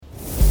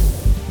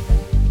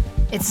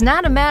It's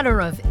not a matter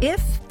of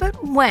if, but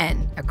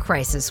when a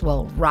crisis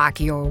will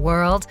rock your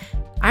world.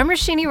 I'm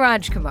Roshini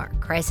Rajkumar,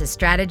 crisis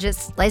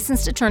strategist,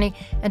 licensed attorney,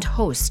 and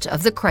host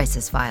of The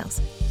Crisis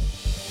Files.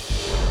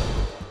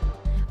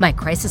 My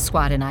crisis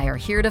squad and I are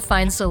here to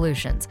find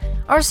solutions.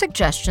 Our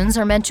suggestions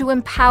are meant to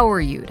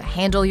empower you to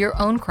handle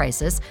your own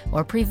crisis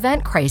or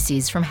prevent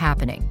crises from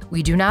happening.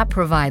 We do not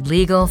provide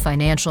legal,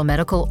 financial,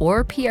 medical,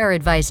 or PR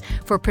advice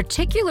for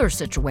particular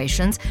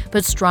situations,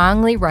 but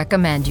strongly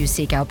recommend you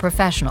seek out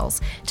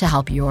professionals to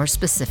help your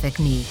specific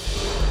need.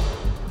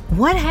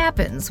 What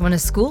happens when a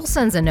school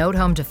sends a note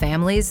home to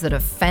families that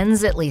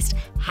offends at least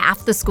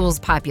half the school's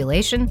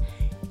population,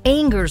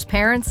 angers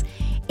parents,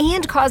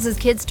 and causes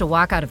kids to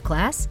walk out of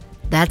class?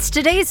 That's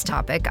today's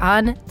topic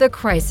on The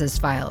Crisis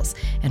Files,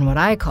 and what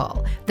I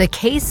call the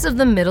case of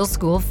the middle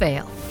school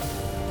fail.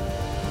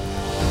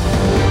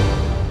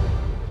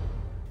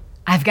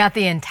 I've got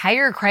the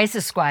entire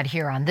crisis squad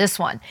here on this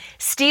one.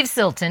 Steve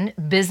Silton,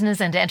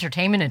 business and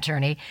entertainment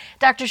attorney,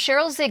 Dr.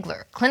 Sheryl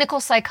Ziegler, clinical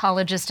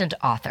psychologist and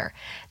author,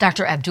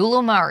 Dr. Abdul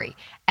Omari,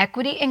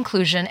 equity,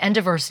 inclusion, and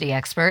diversity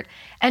expert,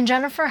 and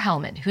Jennifer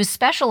Hellman, who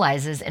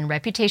specializes in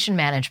reputation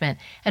management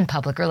and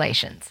public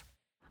relations.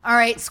 All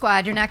right,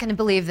 squad, you're not going to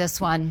believe this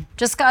one.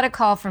 Just got a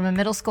call from a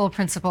middle school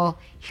principal.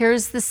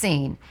 Here's the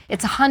scene.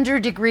 It's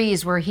 100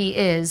 degrees where he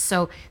is,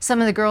 so some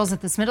of the girls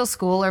at this middle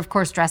school are, of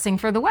course, dressing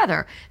for the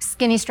weather.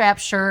 Skinny strap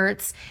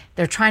shirts.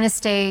 They're trying to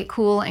stay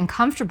cool and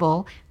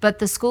comfortable, but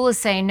the school is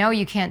saying, no,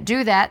 you can't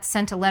do that.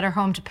 Sent a letter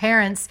home to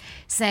parents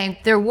saying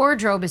their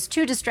wardrobe is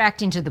too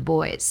distracting to the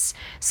boys.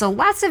 So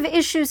lots of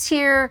issues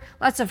here,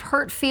 lots of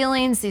hurt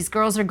feelings. These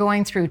girls are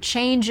going through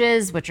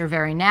changes, which are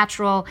very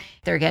natural.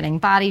 They're getting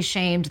body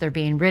shamed, they're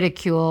being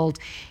ridiculed,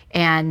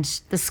 and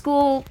the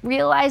school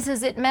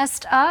realizes it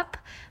messed up,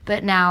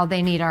 but now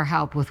they need our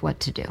help with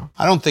what to do.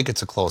 I don't think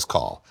it's a close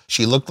call.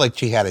 She looked like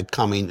she had it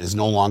coming. Is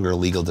no longer a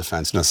legal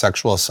defense, no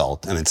sexual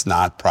assault, and it's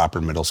not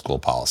proper middle school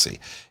policy.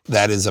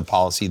 That is a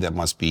policy that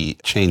must be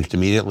changed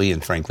immediately,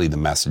 and frankly, the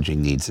messaging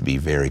needs to be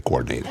very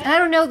coordinated. And I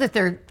don't know that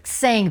they're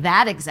saying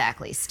that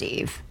exactly,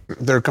 Steve.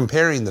 They're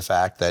comparing the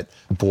fact that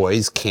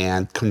boys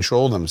can't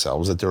control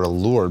themselves, that they're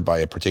allured by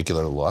a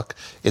particular look,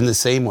 in the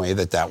same way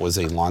that that was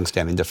a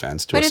longstanding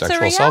defense to a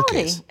sexual assault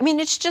case. I mean,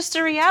 it's just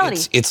a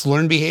reality. It's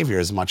learned behavior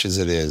as much as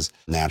it is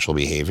natural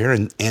behavior,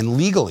 and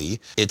legally,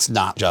 it's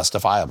not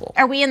justifiable.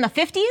 Are we in the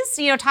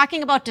 50s?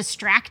 Talking about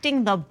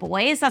distracting the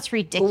boys? That's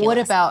ridiculous. What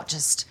about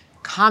just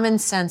common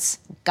sense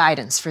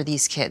guidance for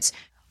these kids?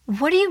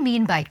 What do you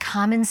mean by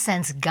common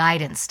sense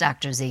guidance,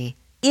 Dr. Z?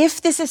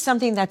 If this is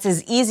something that's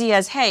as easy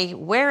as, hey,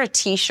 wear a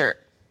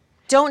t-shirt,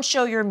 don't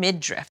show your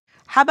midriff.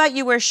 How about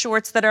you wear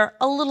shorts that are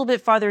a little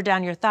bit farther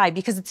down your thigh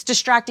because it's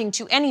distracting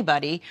to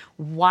anybody?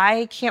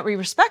 Why can't we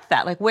respect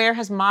that? Like, where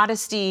has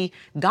modesty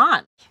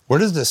gone? Where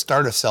does the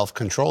start of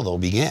self-control, though,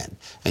 begin?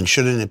 And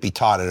shouldn't it be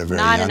taught at a very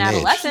young age? Not in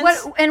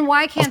adolescence. And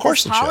why can't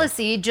this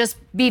policy just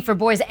be for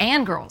boys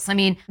and girls? I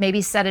mean,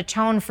 maybe set a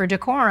tone for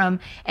decorum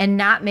and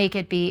not make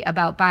it be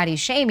about body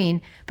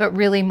shaming, but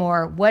really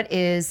more what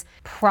is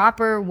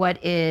proper,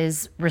 what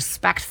is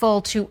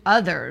respectful to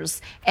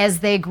others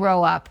as they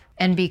grow up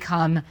and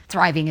become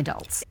thriving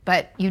adults.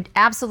 But you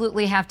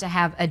absolutely have to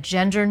have a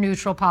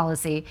gender-neutral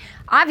policy.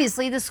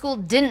 Obviously, the school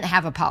didn't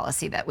have a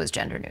policy that was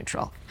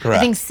gender-neutral. Correct. I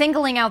think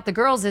singling out the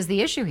girls is the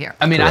issue here.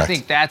 I mean, Correct. I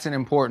think that's an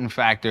important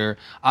factor.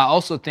 I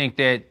also think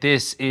that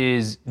this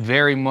is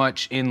very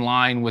much in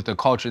line with the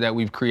culture that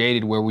we've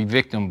created where we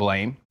victim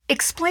blame.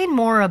 Explain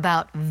more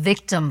about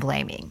victim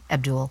blaming,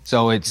 Abdul.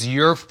 So it's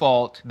your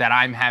fault that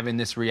I'm having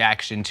this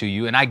reaction to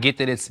you. And I get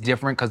that it's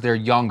different because they're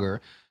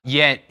younger.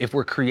 Yet, if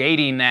we're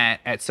creating that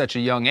at such a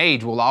young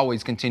age, we'll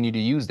always continue to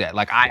use that.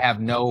 Like, I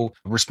have no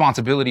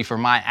responsibility for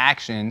my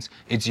actions.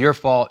 It's your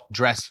fault,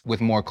 dress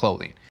with more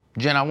clothing.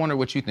 Jen, I wonder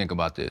what you think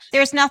about this.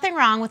 There's nothing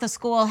wrong with a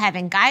school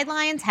having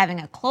guidelines, having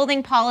a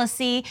clothing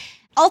policy.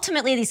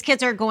 Ultimately, these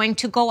kids are going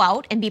to go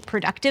out and be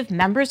productive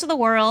members of the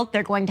world.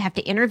 They're going to have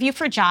to interview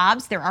for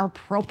jobs. There are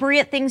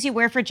appropriate things you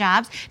wear for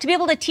jobs to be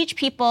able to teach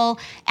people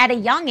at a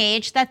young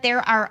age that there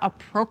are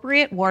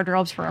appropriate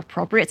wardrobes for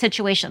appropriate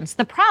situations.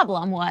 The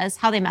problem was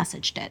how they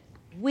messaged it.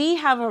 We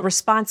have a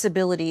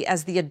responsibility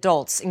as the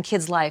adults in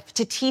kids' life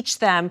to teach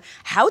them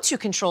how to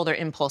control their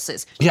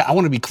impulses. Yeah, I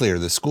want to be clear.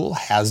 The school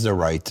has the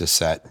right to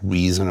set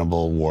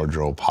reasonable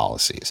wardrobe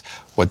policies.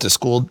 What the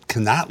school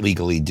cannot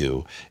legally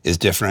do is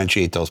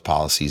differentiate those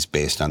policies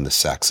based on the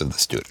sex of the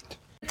student.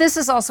 This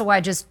is also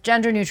why just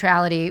gender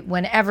neutrality,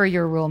 whenever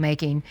you're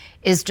rulemaking,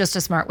 is just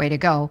a smart way to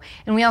go.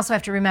 And we also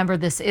have to remember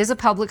this is a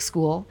public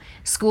school.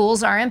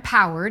 Schools are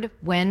empowered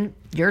when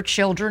your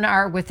children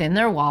are within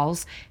their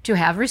walls to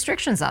have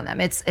restrictions on them.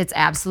 It's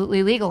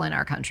absolutely legal in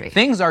our country.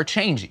 Things are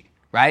changing,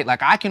 right?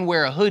 Like, I can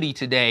wear a hoodie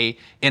today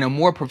in a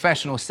more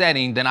professional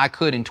setting than I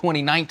could in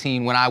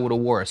 2019 when I would have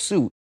wore a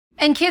suit.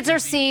 And kids are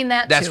seeing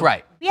that That's too.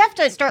 right. We have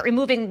to start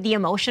removing the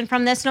emotion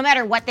from this. No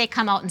matter what they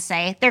come out and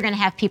say, they're going to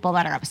have people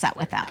that are upset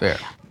with them. Fair.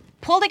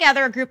 Pull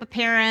together a group of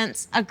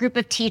parents, a group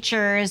of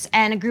teachers,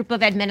 and a group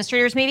of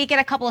administrators, maybe get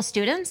a couple of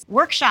students,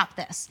 workshop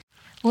this.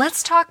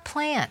 Let's talk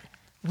plan.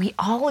 We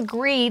all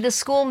agree the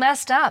school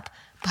messed up,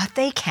 but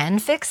they can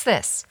fix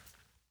this.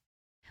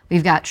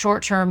 We've got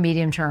short-term,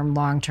 medium-term,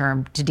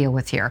 long-term to deal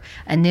with here.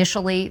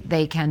 Initially,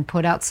 they can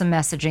put out some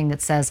messaging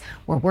that says,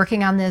 we're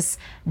working on this,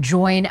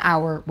 join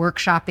our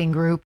workshopping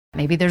group.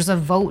 Maybe there's a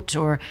vote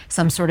or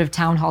some sort of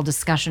town hall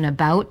discussion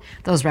about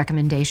those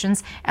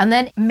recommendations. And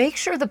then make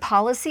sure the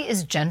policy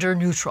is gender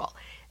neutral.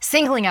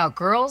 Singling out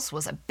girls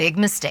was a big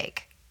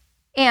mistake.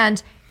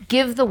 And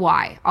give the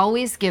why.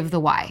 Always give the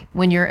why.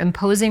 When you're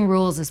imposing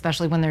rules,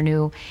 especially when they're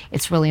new,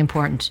 it's really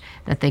important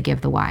that they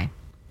give the why.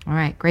 All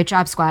right, great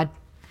job, squad.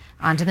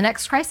 On to the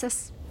next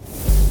crisis.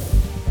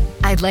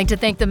 I'd like to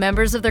thank the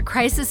members of the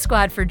Crisis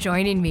Squad for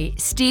joining me,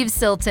 Steve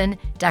Silton,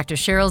 Dr.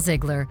 Sheryl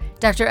Ziegler,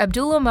 Dr.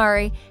 Abdul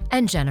Omari,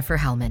 and Jennifer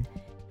Hellman.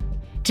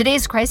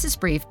 Today's Crisis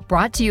Brief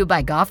brought to you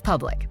by Gulf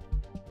Public.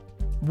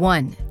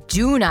 1.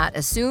 Do not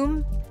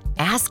assume.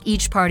 Ask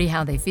each party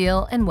how they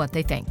feel and what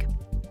they think.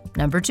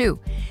 Number 2.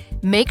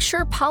 Make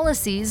sure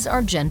policies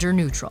are gender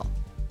neutral.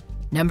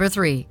 Number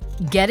 3.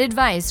 Get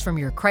advice from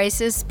your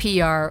crisis,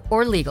 PR,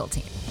 or legal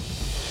team.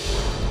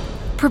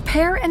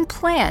 Prepare and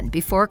plan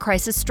before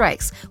crisis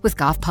strikes with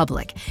Gulf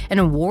Public, an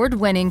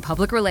award-winning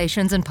public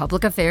relations and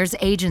public affairs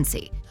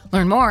agency.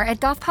 Learn more at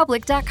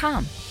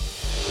gulfpublic.com.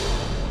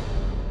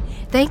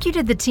 Thank you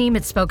to the team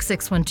at Spoke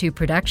 612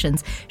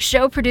 Productions,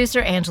 show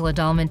producer Angela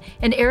Dahlman,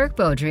 and Eric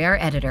Beaudry, our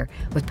editor,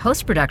 with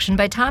post-production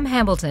by Tom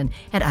Hamilton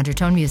at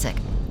Undertone Music.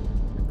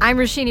 I'm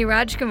Roshini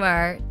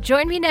Rajkumar.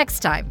 Join me next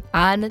time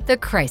on The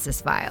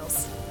Crisis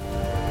Files.